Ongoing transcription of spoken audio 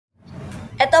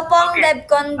Ito po ang Okay.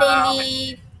 DevCon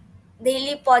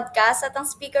Daily Podcast at ang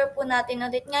speaker po natin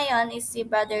ulit ngayon is si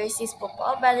Brother Sispu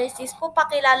po. Brother Sispu,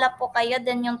 pakilala po kayo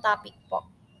din yung topic po.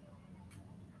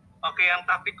 Okay, ang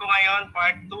topic ko ngayon,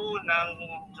 part 2 ng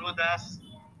Judas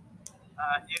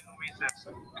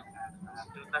Jerusalem.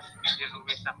 Judas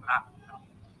Jerusalem Act.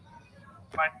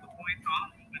 Part 2 po ito.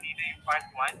 Kanina yung part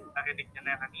 1. Narinig niya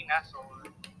na kanina. So,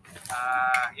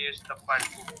 here's the part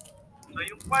 2. So,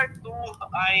 yung part 2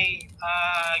 ay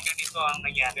ganito ang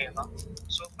nangyari. No?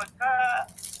 So,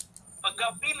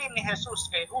 pagka-pili ni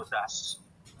Jesus kay Judas,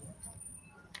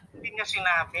 hindi niya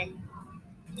sinabi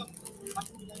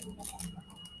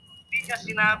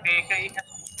kay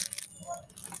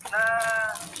na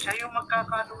siya yung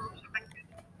magkakalulong sa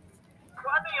kanya. So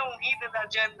ano yung hidden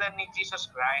agenda ni Jesus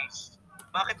Christ?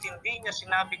 Bakit hindi niya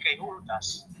sinabi kay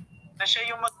Judas na siya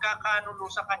yung magkakanulo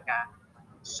sa kanya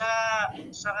sa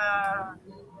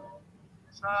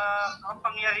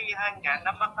kapangyarihan niya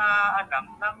na makaalam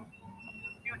ng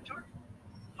future?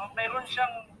 No, mayroon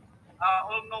siyang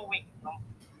all-knowing, no?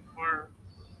 For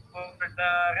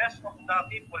the rest of the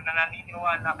people na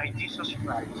naniniwala kay Jesus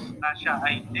Christ na siya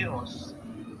ay Diyos,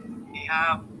 they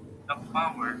have the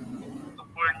power to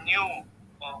foreknew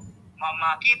o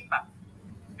makita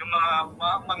yung mga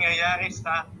mangyayari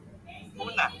sa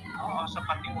una o sa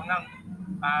patiunang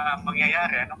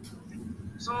mangyayari. Ano?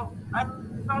 So,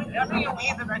 ano yung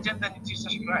hidden agenda ni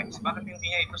Jesus Christ? Bakit hindi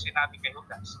niya ito sinabi kay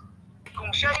Judas? Kung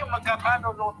siya yung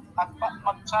magkakanulo at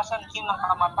magsasanhin ng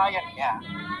kamatayan niya,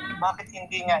 bakit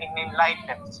hindi niya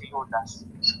in-enlighten si Judas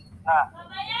na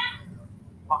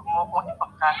wag mo kong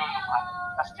ipagkanuluhan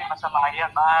kasi masama yan,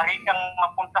 maaari kang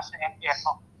mapunta sa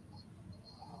impyerno.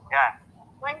 Yan.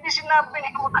 Kung hindi sinabi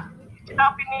ni Judas,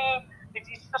 sinabi ni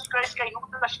Jesus Christ kay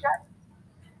Judas yan.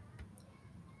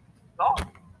 No?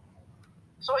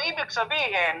 So, ibig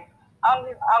sabihin,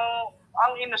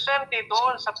 ang inosente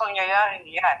doon sa pangyayari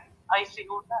niyan ay si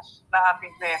Judas na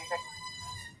ating kliyente.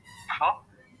 No?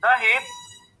 Dahil,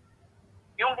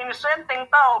 yung inosenteng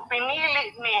tao,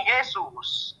 pinili ni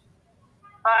Jesus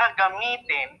para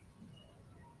gamitin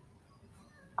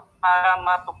para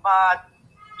matupad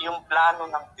yung plano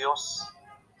ng Diyos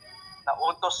na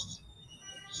utos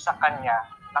sa kanya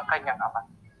ng kanyang ama.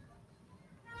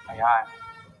 Ayan.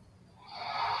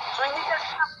 So, hindi niya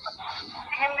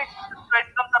tingin ni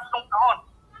Christ ng 3 taon.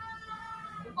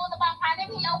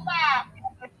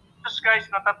 Jesus Christ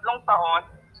na 3 taon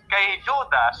kay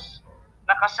Judas,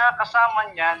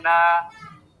 nakasama niya na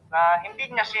hindi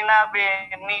niya sinabi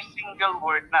ni single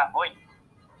word na, oy,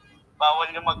 bawal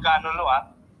yung magkanulo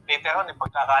later on,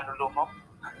 ipagkakanulo mo.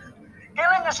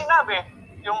 Kailan niya sinabi?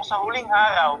 Yung sa huling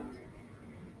araw,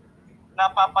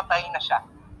 napapatay na siya.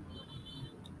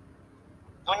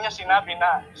 Doon niya sinabi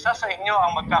na, isa sa inyo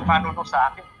ang magkakanulo sa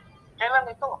akin.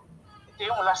 Kailan ito? Ito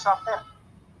yung Last Supper.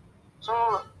 So,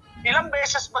 ilang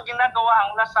beses ba ginagawa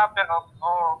ang Last Supper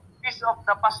o Feast of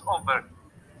the Passover?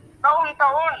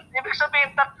 Taon-taon. Ibig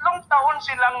sabihin, 3 taon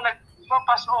silang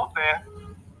nagpa-Passover.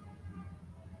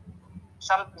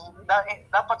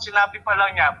 Dapat sinabi pa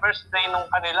lang niya, first day nung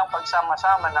kanilang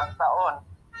pagsama-sama ng taon,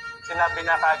 sinabi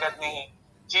na kagad ni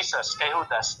Jesus kay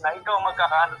Judas na ikaw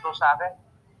magkakanulo sa akin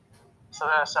sa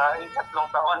 3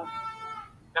 taon.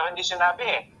 Pero hindi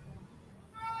sinabi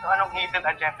So, anong hidden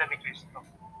agenda ni Kristo?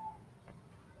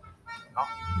 No?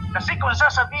 Kasi kung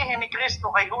sasabihin ni Kristo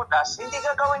kay Judas, hindi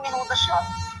gagawin ni Judas yun.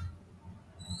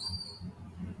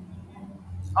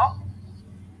 No?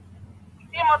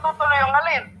 Hindi matutuloy ang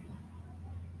alin.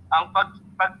 Ang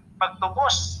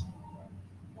pagtubos.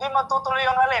 Hindi matutuloy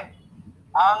ang alin.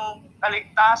 Ang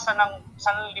kaligtasan ng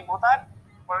sanlibutan.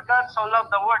 For God so loved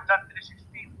the world, John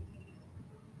 3:16.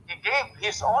 He gave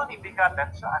His only begotten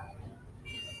Son.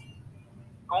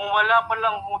 Kung wala pa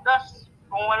lang Judas,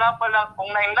 kung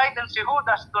na-enlighten si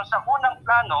Judas doon sa unang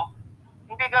plano,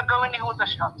 hindi gagawin ni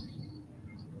Judas yun.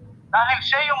 Dahil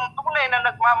siya yung tunay na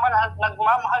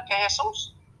nagmamahal kay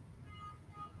Jesus.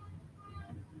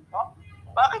 No?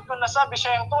 Bakit kung nasabi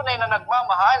siya yung tunay na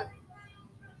nagmamahal,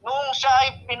 nung siya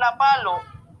ay pinapalo,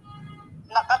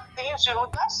 nakatingin si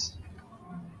Judas?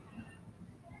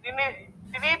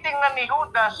 Tinitingnan ni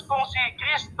Judas kung si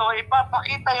Kristo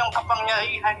ipapakita yung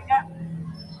kapangyarihan niya.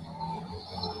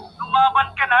 Lumaban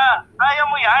ka na. Kaya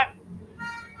mo yan.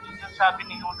 Yung sabi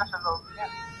ni Judas sa loob niya.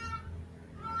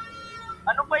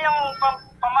 Ano ba yung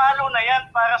pamalo na yan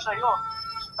para sa iyo?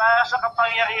 Para sa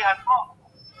kapangyarihan mo?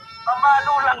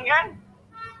 Pamalo lang yan.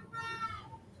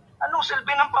 Anong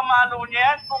silbi ng pamalo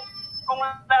niya yan kung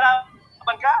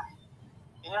lalaban ka?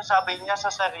 Yun yung sabi niya sa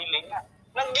sarili niya.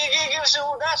 Nanggigigil si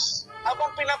Judas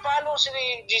habang pinapalo si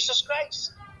Jesus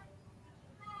Christ.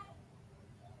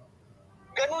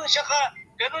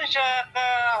 ganun siya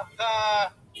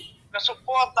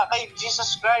kasuporta kay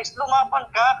Jesus Christ. Lumaban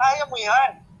ka, kaya mo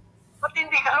yan. Ba't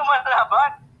hindi ka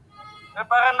lumalaban?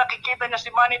 Parang nakikita niya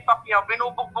si Manny Pacquiao,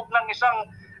 binubugbog ng isang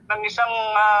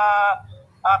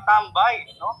tambay,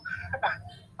 no?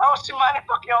 Tapos si Manny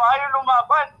Pacquiao ayaw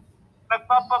lumaban,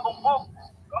 nagpapabugbog,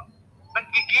 no?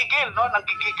 Nagigigil, no?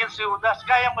 Nagigigil si Judas.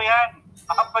 Kaya mo yan,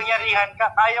 makapangyarihan ka.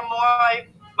 Kaya mo nga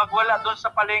magwala doon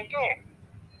sa palengke,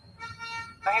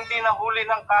 na hindi nahuli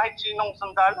ng kahit sinong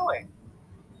sundalo eh.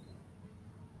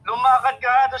 Lumakad ka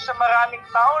nga doon sa maraming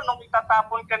tao nung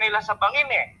itatapon ka nila sa bangin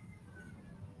eh.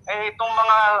 Itong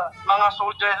mga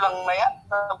soldier lang na yan,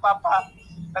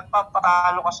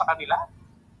 nagpapatalo ka sa kanila.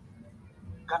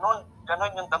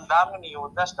 Ganon yung damdamin ni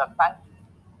Judas that time.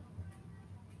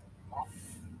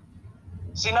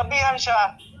 Sinabihan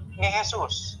siya ni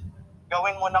Jesus,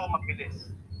 gawin mo nang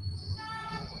mabilis.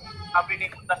 Sabi ni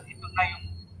Judas, ito na yung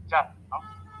dyan, no?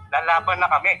 Lalaban na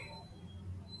kami.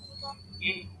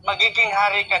 Magiging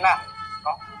hari ka na.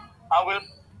 No?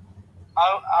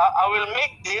 I will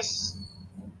make this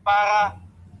para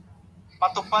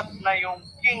matupad na yung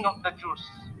King of the Jews,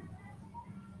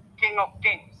 King of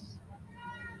Kings,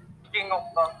 King of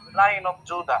the Lion of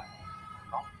Judah.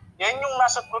 No? Yan yung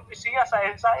nasa propesya sa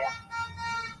Isaiah.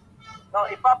 No,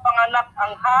 ipapanganak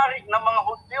ang hari ng mga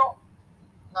Hudyo.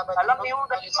 Alam ni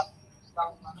Judas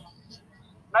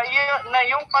na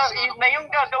yung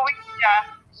gagawin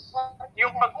niya,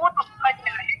 yung pag-utos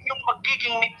niya, yung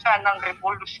magiging mitsa ng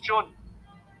revolusyon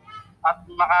at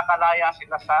makakalaya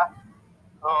sila sa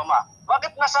Roma.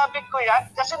 Bakit nasabi ko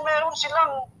yan? Kasi meron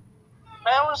silang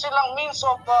means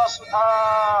of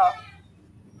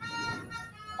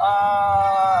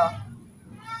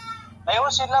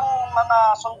mayroon silang mga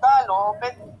sundalo,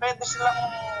 pwede silang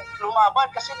lumaban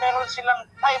kasi meron silang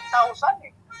 5,000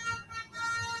 eh.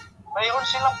 Mayroon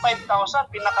silang 5,000,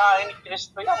 pinakain ni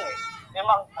Kristo yan eh.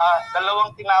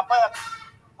 Dalawang tinapay at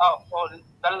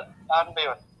ano ba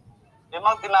yun?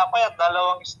 5 tinapay at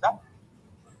 2 isda.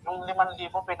 Yung 5,000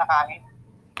 pinakain.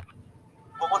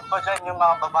 Bukod pa dyan yung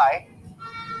mga babae.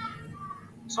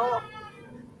 So,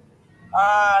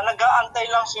 nag-aantay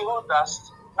lang si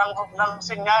Judas ng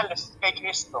senyales kay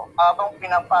Kristo habang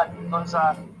pinapad doon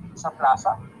sa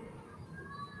plaza.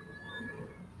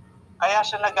 Kaya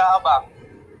siya nag-aabang,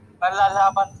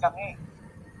 nalalaban kami.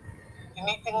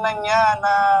 Tinitingnan niya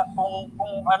na kung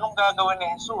anong gagawin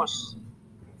ni Jesus.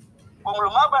 Kung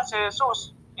lumaban si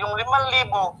Jesus, yung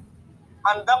 5,000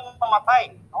 handang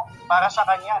mamatay, no? Para sa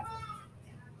kanya.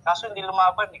 Kaso hindi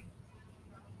lumaban eh.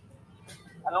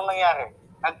 Anong nangyari?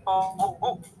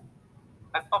 Nagpabugbog.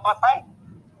 Nagpapatay.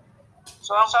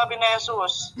 So ang sabi ni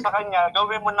Jesus sa kanya,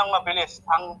 gawin mo nang mabilis.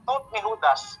 Ang thought ni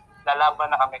Judas, lalaban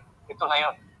na kami. Ito na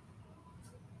yun.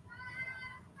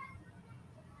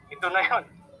 Ito na yun.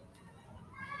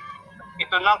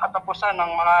 Ito na ang katapusan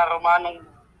ng mga Romanong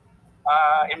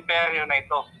imperyo na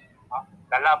ito.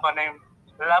 Lalaban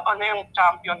na yung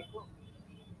champion ko.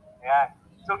 Ayan.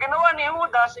 So ginawa ni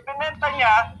Judas, ibinenta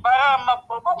niya para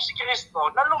ma-provoke si Kristo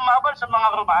na lumaban sa mga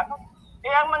Romano.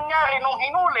 Ang nangyari nung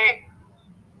hinuli,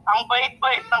 ang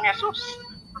bait-bait ng Jesus.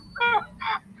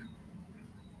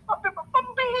 Sabi ba,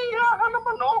 pambihira ka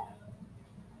naman, no?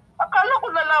 Akala ko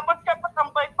lalaban ka at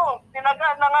ang bait mo.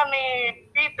 Tinaga na nga ni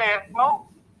Peter, no?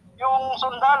 Yung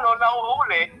sundalo na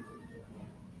uhuli,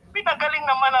 pinagaling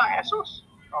naman ng Jesus.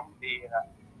 Pambihira.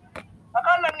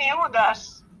 Akala ni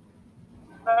Judas,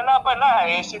 lalaban na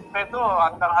si Pedro,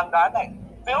 handang-handa na eh.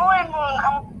 Pero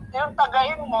yung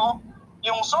tagayin mo,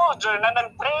 yung soldier na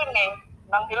nag-training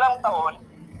ng ilang taon,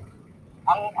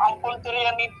 ang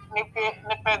punteriya ni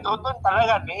Pedro doon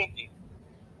talaga liig.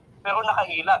 Pero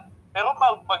nakailag. Pero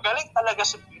magaling talaga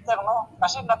si Peter, no?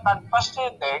 Kasi natagpas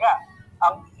siya, nga.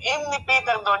 Ang aim ni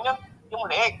Peter doon yung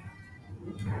liig.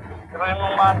 Pero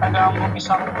yung mga taga mo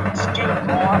isang skill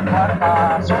na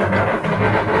soldier,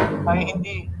 ay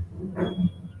hindi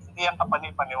ang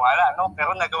kapanipaniwala, no?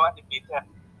 Pero nagawa ni Peter.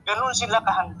 Ganun sila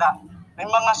kahanda. May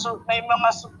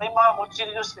mga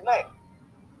kutsilyo sila eh.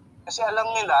 Kasi alam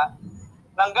nila,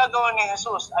 nang gagawin ni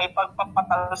Jesus ay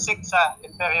pagpapatalsik sa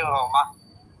Imperyo Roma.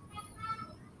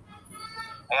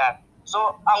 Ayan.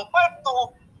 So, ang part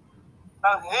 2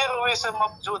 ng heroism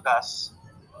of Judas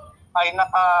ay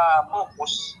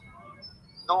naka-focus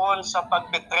doon sa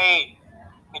pag-betray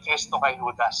ni Kristo kay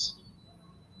Judas.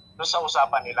 Doon sa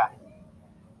usapan nila.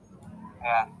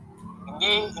 Ayan.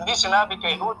 Hindi sinabi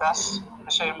kay Judas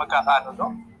na siya yung magkakano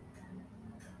doon.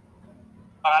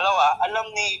 Pangalawa,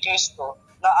 alam ni Kristo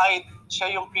na siya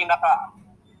yung pinaka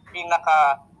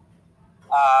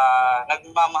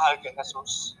nagmamahal kay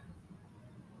Jesus.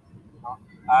 No?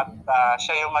 At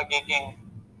siya yung magiging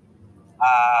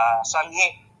sanhi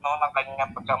ng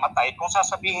kanyang pagkamatay. Kung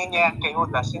sasabihin niya kay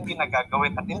Judas, hindi na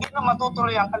gagawin at hindi na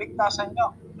matutuloy ang kaligtasan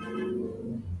niyo.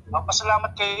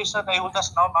 Pasalamat kayo sa kay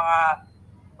Judas, mga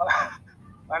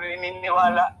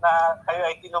naniniwala na kayo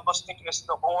ay tinubos ni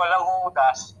Kristo. Kung walang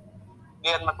Judas,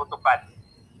 hindi yan matutupad.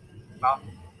 No?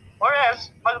 Or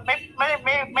else,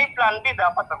 may plan B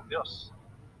dapat ang Diyos.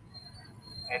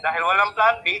 Dahil walang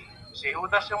plan B, si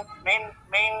Judas yung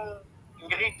main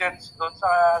ingredients doon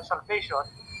sa salvation,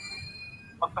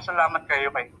 magpasalamat kayo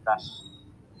kay Judas.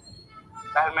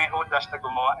 Dahil may Judas na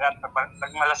gumawa at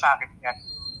nagmalasakit niya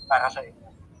para sa inyo.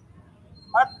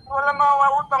 At wala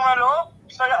mawautang na loob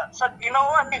sa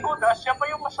ginawa ni Judas, siya pa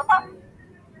yung masama.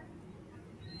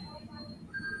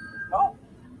 No?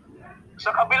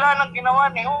 Sa kabila ng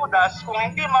ginawa ni Judas, kung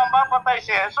hindi mapapatay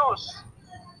si Jesus,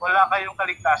 wala kayong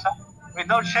kaligtasan.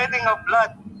 Without shedding of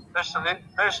blood,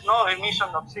 there's no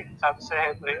remission of sin, sabi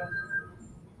sa Hebreo.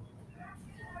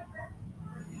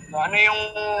 So, ano yung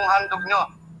handog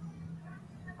nyo?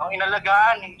 Ang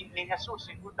inalagaan ni Jesus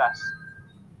si Judas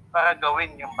para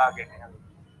gawin yung bagay niya.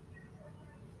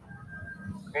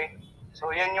 Okay?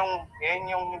 So, yan yung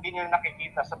hindi nyo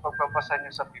nakikita sa pagbabasa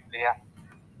nyo sa Biblia.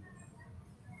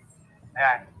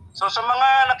 Ayan. So, sa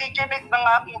mga nakikinig ng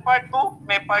aking part 2,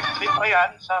 may part 3 pa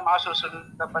yan sa mga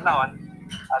susunod na panahon.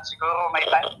 At siguro may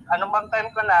time. Anong bang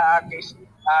time ko na, case?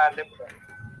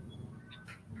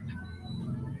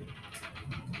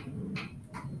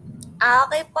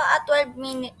 Okay po, 11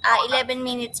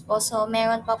 minutes po. So,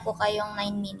 meron pa po kayong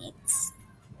 9 minutes.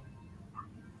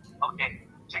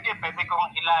 Okay. Sige, pwede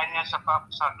kong ilaan niya sa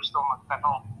gusto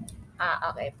magtanong.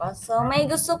 Okay po. So, may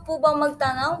gusto po bang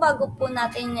magtanong bago po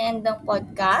natin i-end ang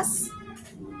podcast?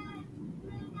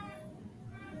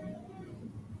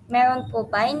 Meron po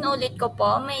ba? Inulit ko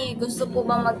po. May gusto po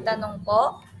bang magtanong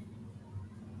po?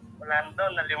 Wala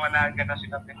doon. Naliwanagan na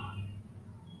sinabi.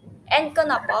 End ko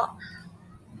na po.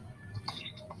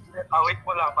 Wait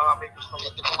mo lang. Baka may gusto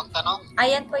magtanong.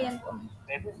 Ayan po, yan po.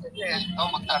 Pwede.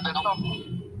 Magtatanong.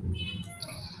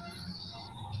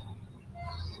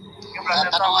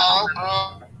 Tanong ako, bro,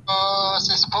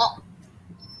 Sispu.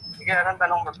 Sige, anong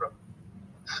tanong mo, bro?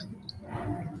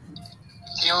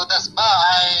 Si Judas ba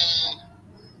ay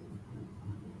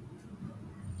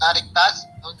naligtas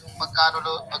nung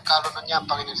pagkaluno niya ang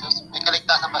Panginoon Jesus? May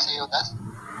kaligtasan ba si Judas?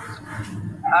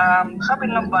 Sabi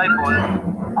ng Bible,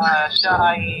 siya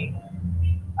ay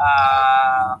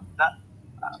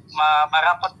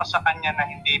marapat pa sa kanya na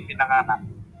hindi pinanganak.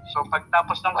 So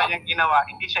pagtapos ng kanyang ginawa,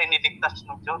 hindi siya iniligtas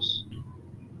ng Diyos.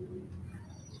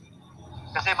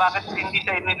 Kasi bakit hindi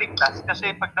siya iniligtas?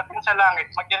 Kasi pagdating sa langit,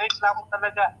 magreklamo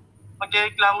talaga.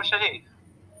 Magreklamo siya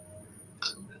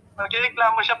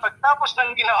Magreklamo siya pagtapos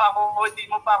ng ginawa ko, hindi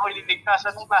mo pa ako ililigtas.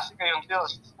 Anong klase kayong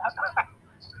Diyos?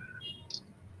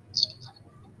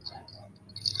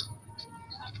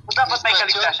 Dapat may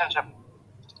kaligtasan siya.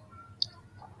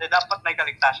 Dapat may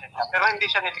kaligtasan siya. Pero hindi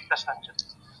siya niligtas ng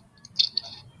Diyos.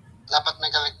 Dapat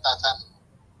may kaligtasan.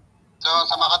 So,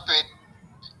 sa mga tweet,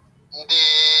 hindi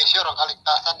sure ang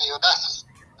kaligtasan ni Judas.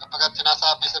 Kapag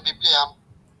sinasabi sa Biblia,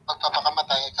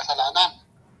 pagpapakamatay ay kasalanan.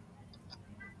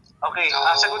 Okay,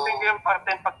 sagutin ko yung parte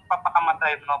ng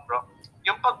pagpapakamatay mo, bro.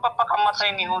 Yung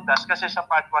pagpapakamatay ni Judas, kasi sa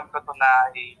part 1 ko ito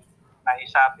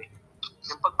naisabi.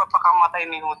 Yung pagpapakamatay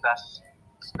ni Judas,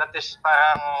 that is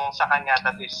parang sa kanya,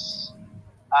 that is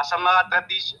sa mga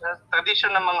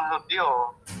tradition ng mga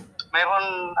Hudyo,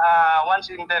 mayroon once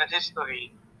in their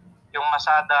history, yung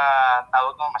Masada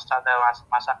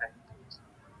Massacre.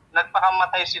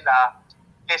 Nagpakamatay sila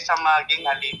kaysa maging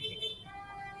alipin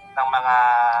ng mga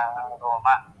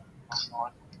Roma.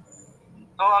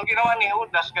 So, ang ginawa ni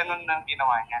Judas, ganun ang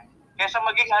ginawa niya. Kaysa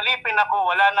maging alipin ako,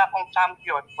 wala na akong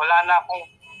champion, wala na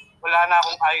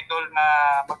akong idol na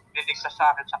magdidigtas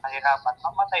sa akin sa kahirapan.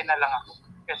 Mamatay na lang ako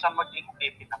kaysa maging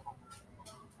alipin ako.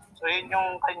 So, yun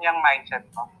yung kanyang mindset,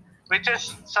 no? Which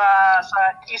is sa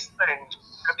Eastern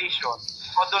tradition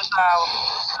o doon sa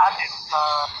atin, sa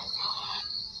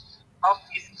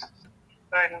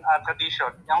Southeastern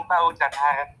tradition, yung tawag dyan,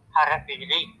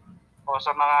 harakiri. O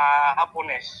sa mga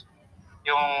Hapones,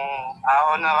 yung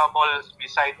honorable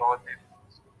suicide order.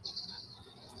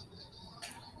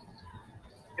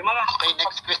 Yung mga Okay,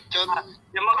 next question.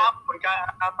 Yung mga Hapon,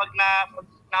 kapag na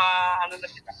ano na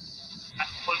sila,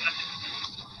 na-full na sila.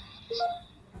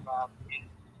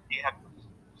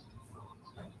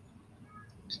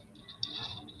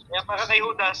 Kaya para kay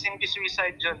Judas, hindi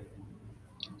suicide yun.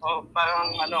 O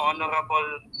parang honorable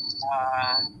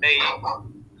day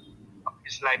of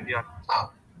his life yun.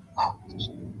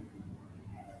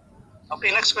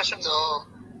 Okay, next question. So,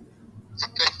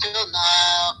 next question,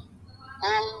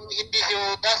 Kung hindi si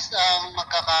Judas ang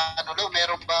magkakanulo,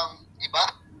 meron bang iba?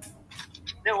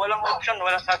 Hindi, walang option.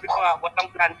 Sabi ko nga,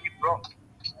 walang plan B, bro.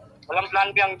 Walang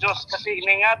plan B ang Diyos kasi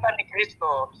iningatan ni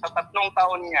Kristo sa 3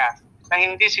 taon niya na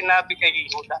hindi sinabi kay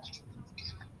Judas.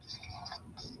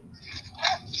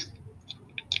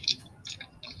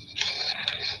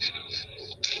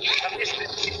 That is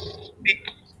destined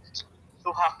to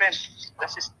happen.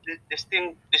 That is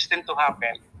destined to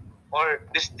happen. Or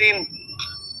destined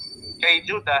kay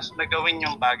Judas na gawin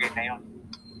yung bagay na yun.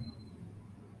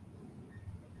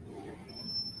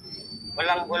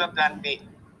 Walang plan B.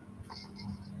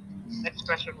 Next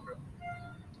question, bro.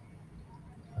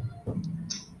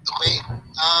 Okay.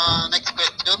 Next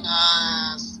question.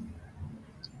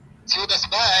 Si Judas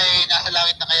ba ay nasa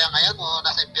langit na kaya ngayon o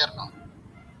nasa impyerno?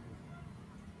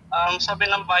 Sabi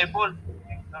ng Bible,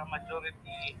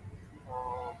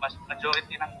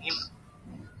 majority ng hymn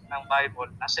ng Bible,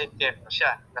 nasa impyerno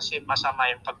siya kasi masama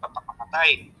yung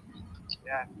pagpapakamatay.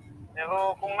 Yan.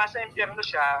 Pero kung nasa impyerno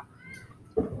siya,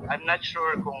 I'm not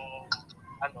sure kung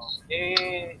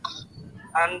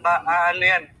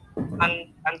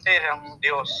unfair ang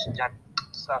Diyos dyan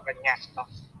sa kanya, no?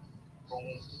 Kung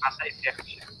nasa impyerno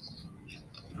siya.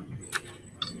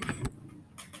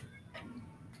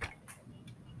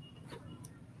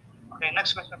 Okay,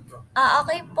 next question, bro.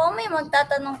 Okay po, may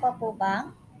magtatanong pa po ba?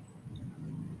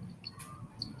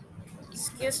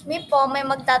 Excuse me po, may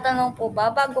magtatanong po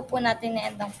ba bago po natin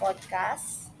na-end ang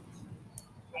podcast?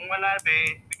 Kung wala,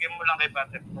 bigyan mo lang kay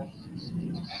Patrick po.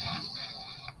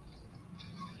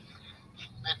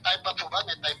 May time pa po ba?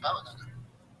 May time pa? Wala.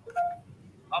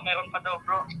 Meron pa daw,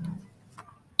 bro.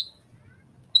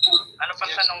 Ano pa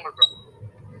tanong mo, bro?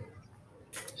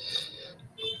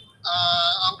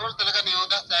 Ang role talaga ni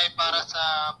Judas ay para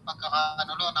sa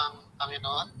pagkakanulo ng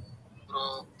Panginoon,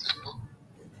 bro Sispu.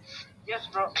 Yes,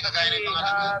 bro. Hindi kagaya ng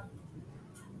pangalan.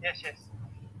 Yes.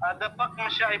 The fact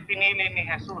na siya ay pinili ni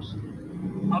Jesus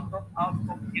out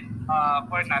of his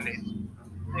foreknowledge.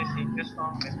 Si Kristo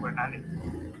is foreknowledge.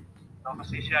 So,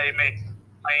 kasi siya ay may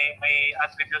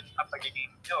attributes na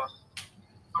pagiging Diyos.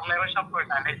 So, meron siyang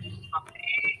foreknowledge.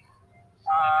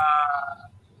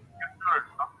 Future,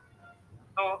 no?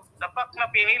 So, the fact na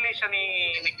pinili siya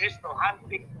ni Kristo,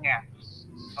 handpicked niya,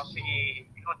 no, si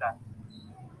Judas,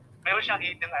 meron siyang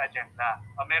hidden agenda,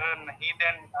 meron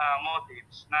hidden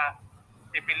motives na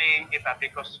pipiliin kita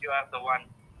because you are the one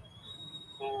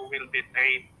who will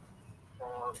betray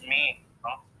me,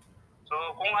 no? So,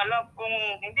 kung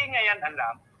hindi niya yan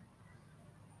alam,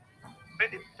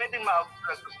 pwedeng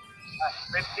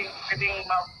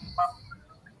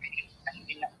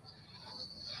hindi niya.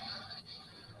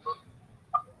 So,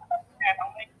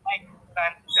 ang may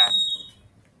plan dyan,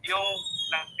 yung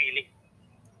nagpili.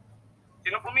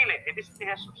 Sino pumili? Si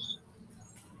Jesus.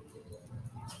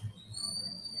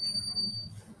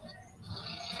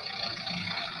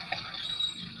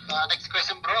 Next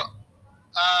question, bro.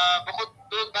 Bukod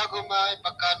doon, bago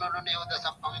maipagkanulo ni Judas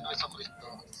ang Panginoon sa Kristo,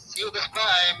 si Judas ba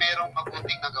ay mayroong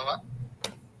mabuting nagawa?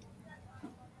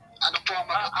 Ano po ang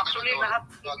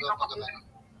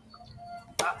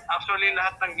Actually,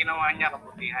 lahat ng ginawa niya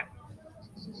kabutihan.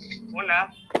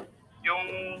 Una,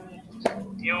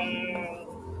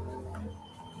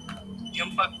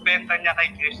 yung pagbenta niya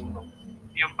kay Kristo,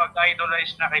 yung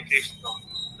pag-idolize na kay Kristo,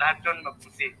 lahat yun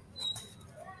mabuti.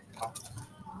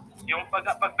 Yung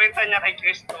pagbenta niya kay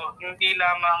Kristo, hindi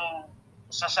lamang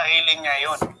sa sarili niya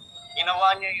yun.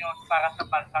 Ginawa niya yun para sa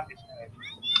bansang Israel.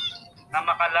 Na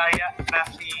makalaya na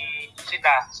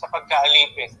sila sa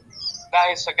pagkaalipin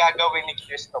dahil sa gagawin ni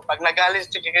Kristo. Pag nagalit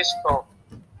si Kristo,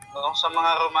 no, sa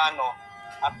mga Romano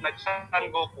at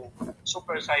nagsangoku,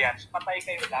 super science, patay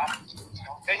kayo lahat.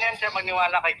 No? Ganyan siya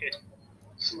maniwala kay Kristo.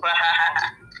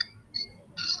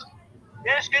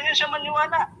 Yes, ganyan siya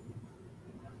maniwala.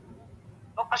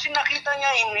 No, kasi nakita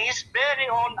niya in his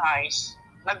very own eyes,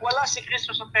 nagwala si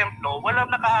Kristo sa templo, walang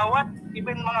nakaawat,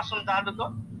 even mga sundalo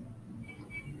doon.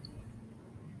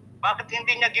 Bakit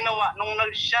hindi niya ginawa nung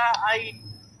siya ay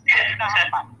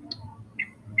nahapat?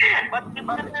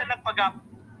 Bakit siya nagpagap?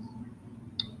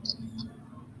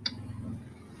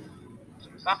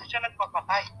 Bakit siya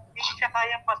nagpapatay? Hindi siya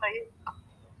kayang patayin.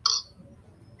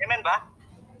 Amen ba?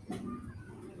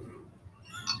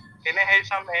 Can I hear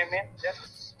some amen? Yes.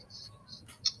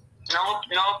 No.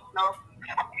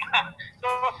 So,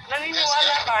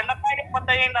 naniniwala ka na kayang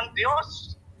patayin ng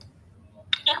Diyos?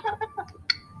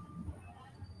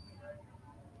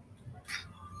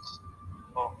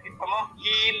 Okay,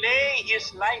 he lay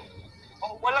his life.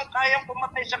 Kung walang kayang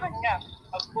pumatay sa kanya,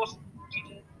 pagpos,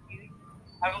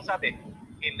 anong sabi?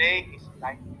 He lay his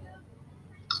life.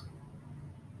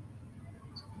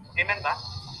 Amen ba?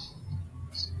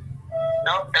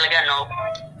 No, talaga no.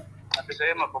 Sabi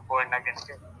sa'yo, mapupuhan na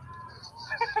ganyan.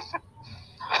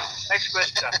 Next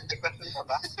question. May question pa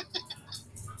ba?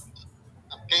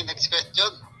 Okay, next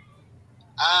question.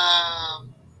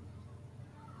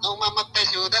 Nung mamatay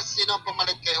si Judas, sino ang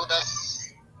pumalit kay Judas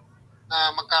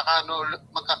na magkakanulo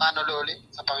ulit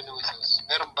sa Panginoong Jesus?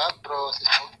 Meron ba, bro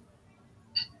Sispu?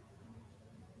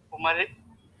 Pumalit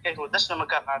kay Judas na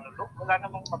magkakanulo? Wala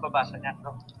namang mababasa niya.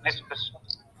 No? Next question.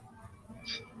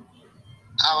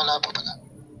 Wala po pala.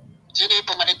 Sino yung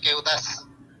pumalit kay Judas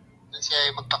na siya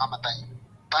ay magpakamatay?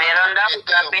 Meron daw,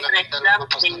 ito sabi yung ng labing Islam, dalawang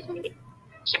apostol.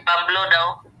 si Pablo daw.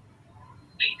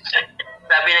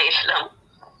 Sabi ng Islam.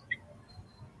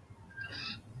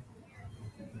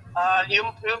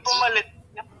 Yung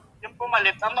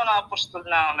pumalit ang mga apostol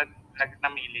na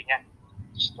namili niya.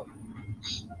 Apostol.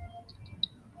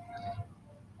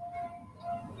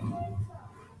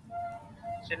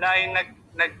 Sila ay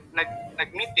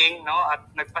nag-meeting, no, at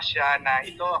nagpasya na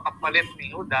ito ang kapalit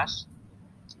ni Judas,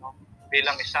 no,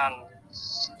 bilang isang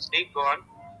deacon,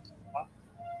 no.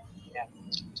 Yan.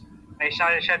 Na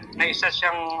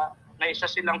isa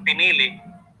silang pinili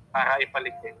para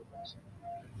ipalit kay Judas.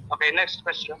 Okay, next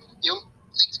question. Yung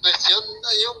next question,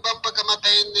 yung bang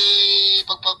pagkamatay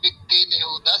pagpabigti ni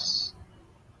Judas,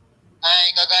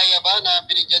 ay kagaya ba na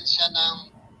binigyan siya ng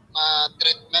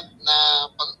treatment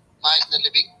na maayos na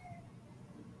libing?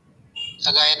 Sa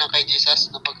gaya ng kay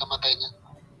Jesus na pagkamatay niya.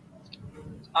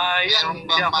 Yan, Meron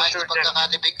bang maayos sure na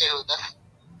pagkakalibing kay Judas?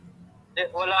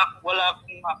 Wala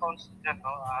akong accounts dyan,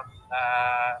 no? At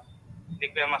hindi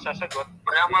ko yan masasagot.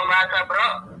 Walang mabasa,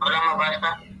 bro. Walang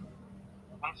mabasa.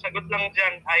 Ang sagot lang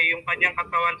dyan ay yung kanyang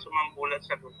katawan sumambulat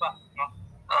sa lupa, no?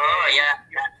 Oo, yeah.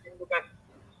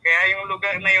 Kaya yung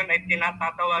lugar na yun ay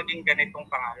tinatatawagin ganitong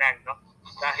pangalan, no?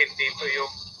 Dahil dito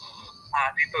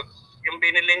yung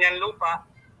binili niyang lupa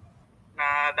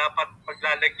na dapat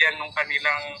paglalagyan ng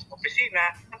kanilang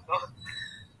opisina, no?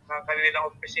 Ng kanilang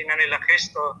opisina nila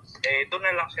Kristo, doon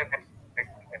na lang siya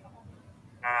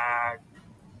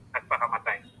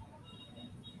nagpakamatay.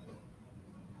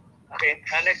 Okay,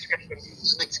 next question.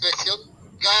 Next question.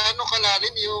 Gaano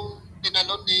kalalim yung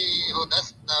tinalon ni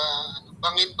Judas na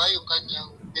bangin ba yung kanyang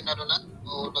tinalunan?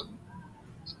 O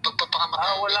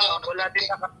pagpapakamatay niya? Wala din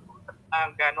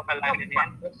gaano kalalim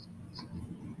yan.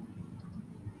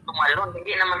 Tumalon,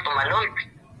 hindi naman tumalon.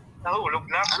 Nahulog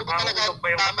lang. Ano ba talaga Nahulog pa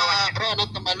yung katawan niya. bro?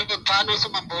 Anong tumalon? Paano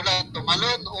sumambulan?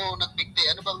 Tumalon o nagbigti?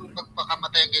 Ano bang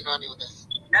pagpakamatay ang ginawa ni Judas?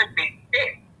 Nagbigti.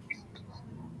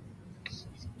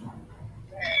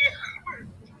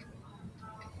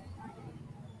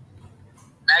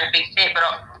 Nagbigti,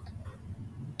 bro.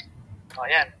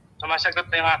 Yan. Sumasagot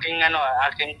na yung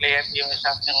aking client, yung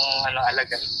isang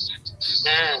alagad.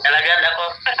 Alagad ako.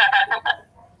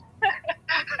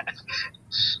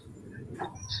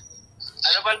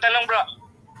 Ano bang tanong, bro?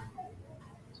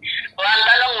 Kung ang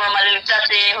tanong mo, maliligtas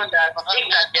si Judas.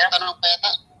 Ligtas siya. Tanong pa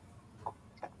yata.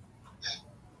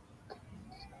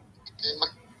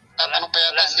 Magtatanong pa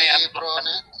yata si bro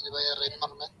na yan. Di ba yung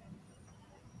Raymar na?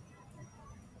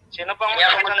 Sino pang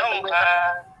Yeah, magtatanong?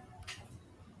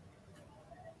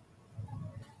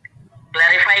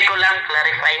 Clarify ko lang,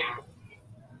 clarify.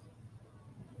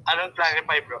 Anong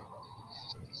clarify, bro?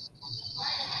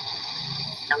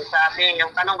 Yung sabi,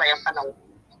 yung tanong ba, yung tanong?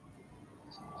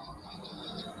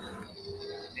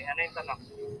 Ano yung tanong?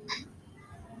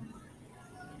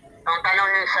 Yung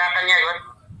tanong sa kanya, yun?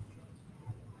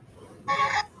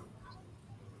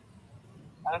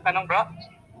 Anong tanong, bro?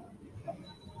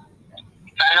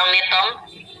 Tanong ni Tom?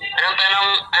 Anong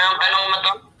tanong mo,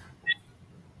 Tom?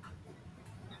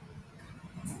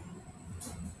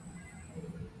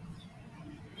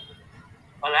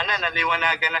 Wala na,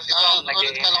 naliwanagan na si Tom.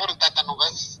 Ulit pala ko nagtatanong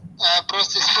guys.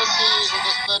 Process ko si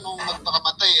Judas ba nung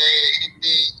magpakamatay ay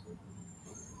hindi...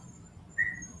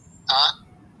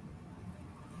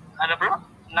 Ano, bro?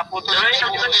 Naputol Yung na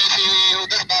yun. tinuli si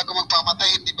Judas bago magpakamatay,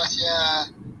 hindi ba siya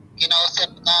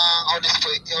kinausap ng Holy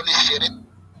Spirit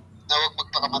na huwag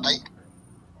magpakamatay?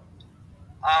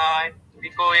 Hindi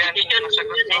ko yan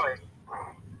masagot ko eh.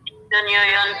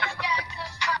 Yun.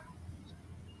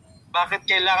 Bakit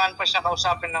kailangan pa siya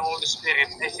kausapin ng Holy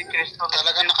Spirit? Si Kristo.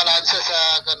 Talagang nakalaan siya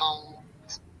sa ganong...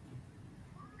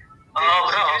 Oo,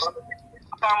 bro.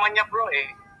 Kasama niya, bro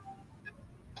eh.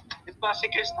 Di ba si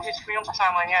Kristo yung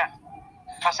kasama niya?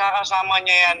 Kasama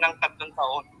niya yan ng 3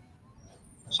 taon.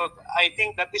 So I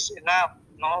think that is enough,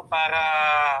 no,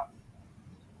 para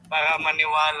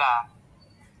maniwala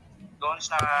doon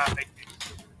sa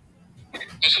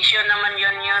Desisyon naman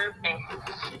yun eh.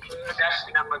 Judas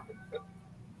na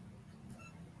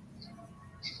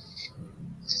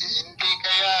Hindi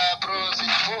kaya bro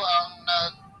Sispu ang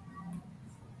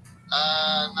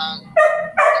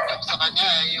nag-joke sa kanya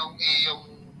yung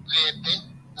kliyente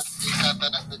na si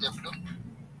Satanas na Diablo.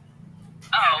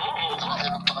 Oo. Saka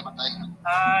siya magpakamatay.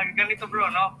 Ganito bro,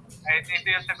 no? Ito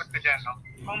yung sagot ko dyan, no?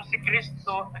 Kung si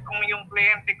Kristo, kung yung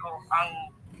kliyente ko ang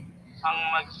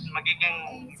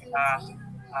magiging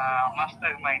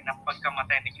mastermind ng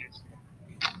pagkamatay ni Kristo.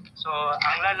 So,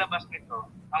 ang lalabas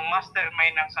nito, ang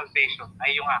mastermind ng salvation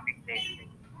ay yung aking kliyente.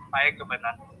 Payag ka ba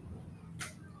na?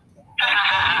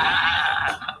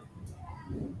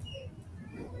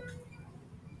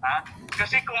 Ha?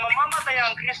 Kasi kung mamamatay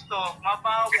ang Kristo,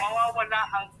 mawawala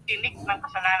ang tinik ng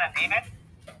kasalanan. Amen?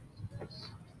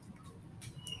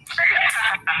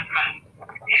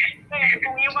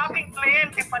 Kung yung aking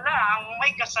kliyente pala ang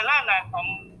may kasalanan, ang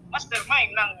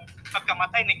mastermind ng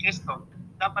pagkamatay ni Kristo,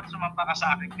 dapat sumamba ka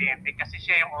sa aking kliyente kasi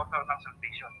siya yung author ng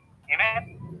salvation. Amen?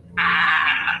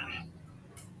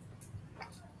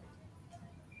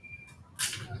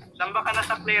 Samba ka na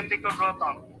sa kliyente ko, bro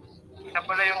Tom. Siya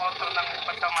pala yung author ng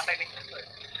pagkamatay ni Kristo.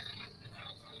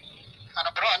 Ano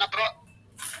bro?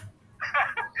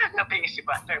 Natingin si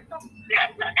Buster.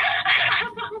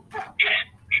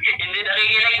 Hindi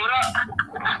nakikinig, bro.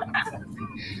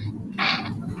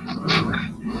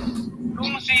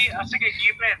 Kung sige,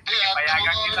 Given.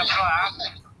 Payagan kita, bro, ha?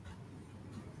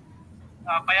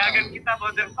 Payagan kita,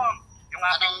 Brother Tom. Yung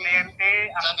ating kliyente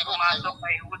ang pumasok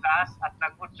kay Judas at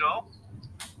nag-joke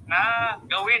na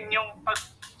gawin yung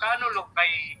pagkanulog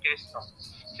kay Kristo.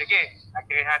 Sige,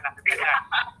 agreehan na kita.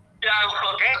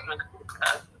 Okay?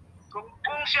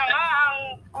 Kung siya nga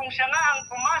ang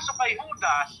pumasok kay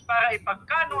Judas para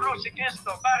ipagkanulo si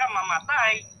Kristo para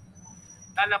mamatay,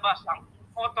 lalabas ang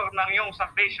author ng iyong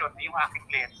salvation ay yung aking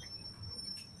kliyente.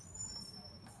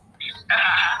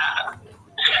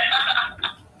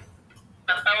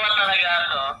 Natawa talaga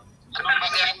ako. Anong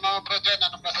basihan mo bro dyan?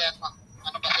 Anong basihan?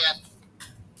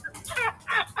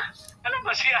 Ano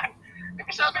ba siya?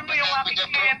 Sabi mo yung aking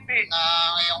kliyente. Na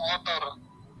yung author.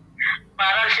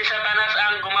 Parang si Satanas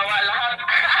ang gumawa lahat.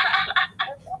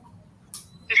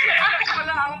 Si Satanas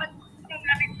pala ang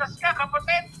naligtas ka,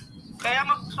 kapatid. Kaya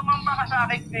sumamba ka sa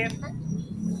aking kliyente.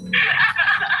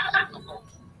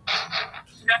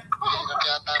 Hirap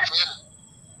yata po yan.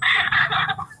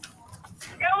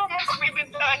 Kaya huwag mo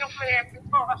pagbibintangan yung kliyente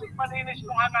mo kasi paninis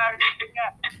yung anarchy niya.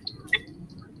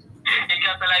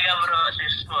 Ikaw talaga, bro,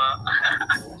 Sispu.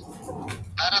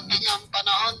 Darating ang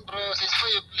panahon bro, Sispu,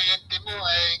 yung kliyente mo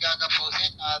ay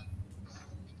gagapusin at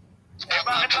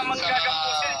Bakit naman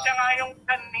gagapusin siya nga yung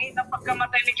kanina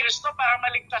pagkamatay ni Kristo para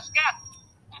maligtas ka?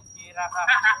 Hira ka.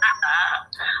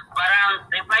 Parang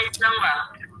revise lang ba?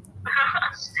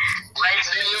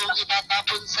 Kasi yung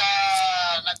itatapon sa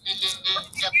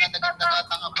nagliliyap na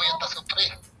nagdagatang apoy at asupre.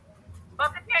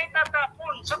 Bakit niya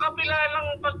itatapon? Sa kabila lang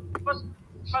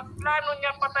pagplano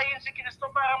niya patayin si Kristo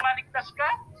para maligtas ka?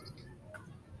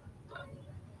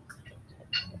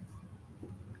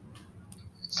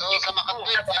 So sa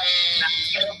makatwid ay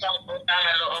Meron kang utang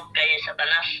na loob kay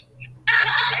Satanas.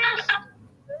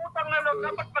 Utang na loob,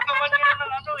 dapat pagawa niya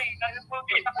ng nag-report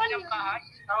sa kanyang bahay.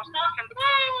 Tapos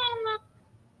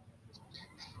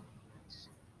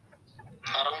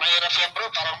parang mahirap yan bro,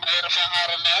 parang mahirap yung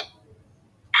aral na yan.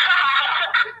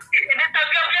 Hindi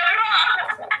tanggap niya, bro.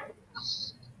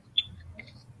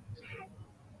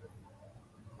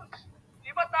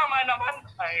 di ba tama naman?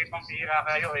 Ay, pambira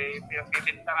kayo eh.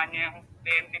 Pibintangan niya yung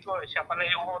kliyente ko. Siya pala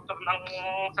yung author ng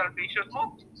salvation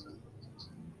mo.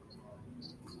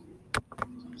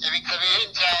 Ibig sabihin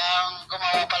siya ang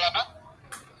gumawa pala nun?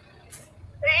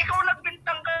 Ikaw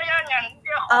nagbintang kaya niyan.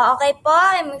 Hindi ako. Okay po,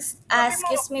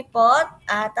 excuse me po.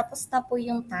 Tapos na po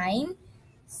yung time.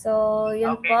 So,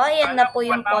 yun Okay. po. Yan na po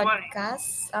yung 1 hour.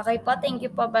 podcast. Okay po, thank you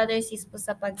po, Brother Sispu,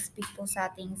 sa pag-speak po sa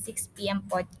ating 6 p.m.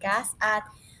 podcast. At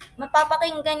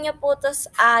mapapakinggan nyo po to,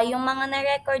 yung mga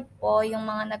na-record po, yung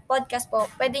mga nag-podcast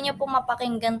po, pwede nyo po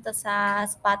mapakinggan to sa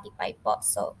Spotify po.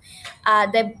 So,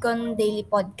 Devcon Daily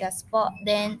Podcast po.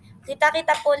 Then,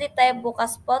 kita-kita po ulit tayo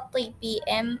bukas po, 3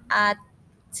 p.m. at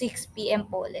 6 p.m.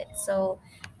 po ulit. So,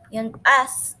 yun,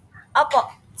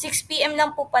 6 p.m.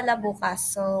 lang po pala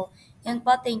bukas. So, yun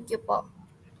po, thank you po.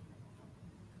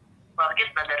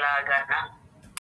 Bakit nadalaga na?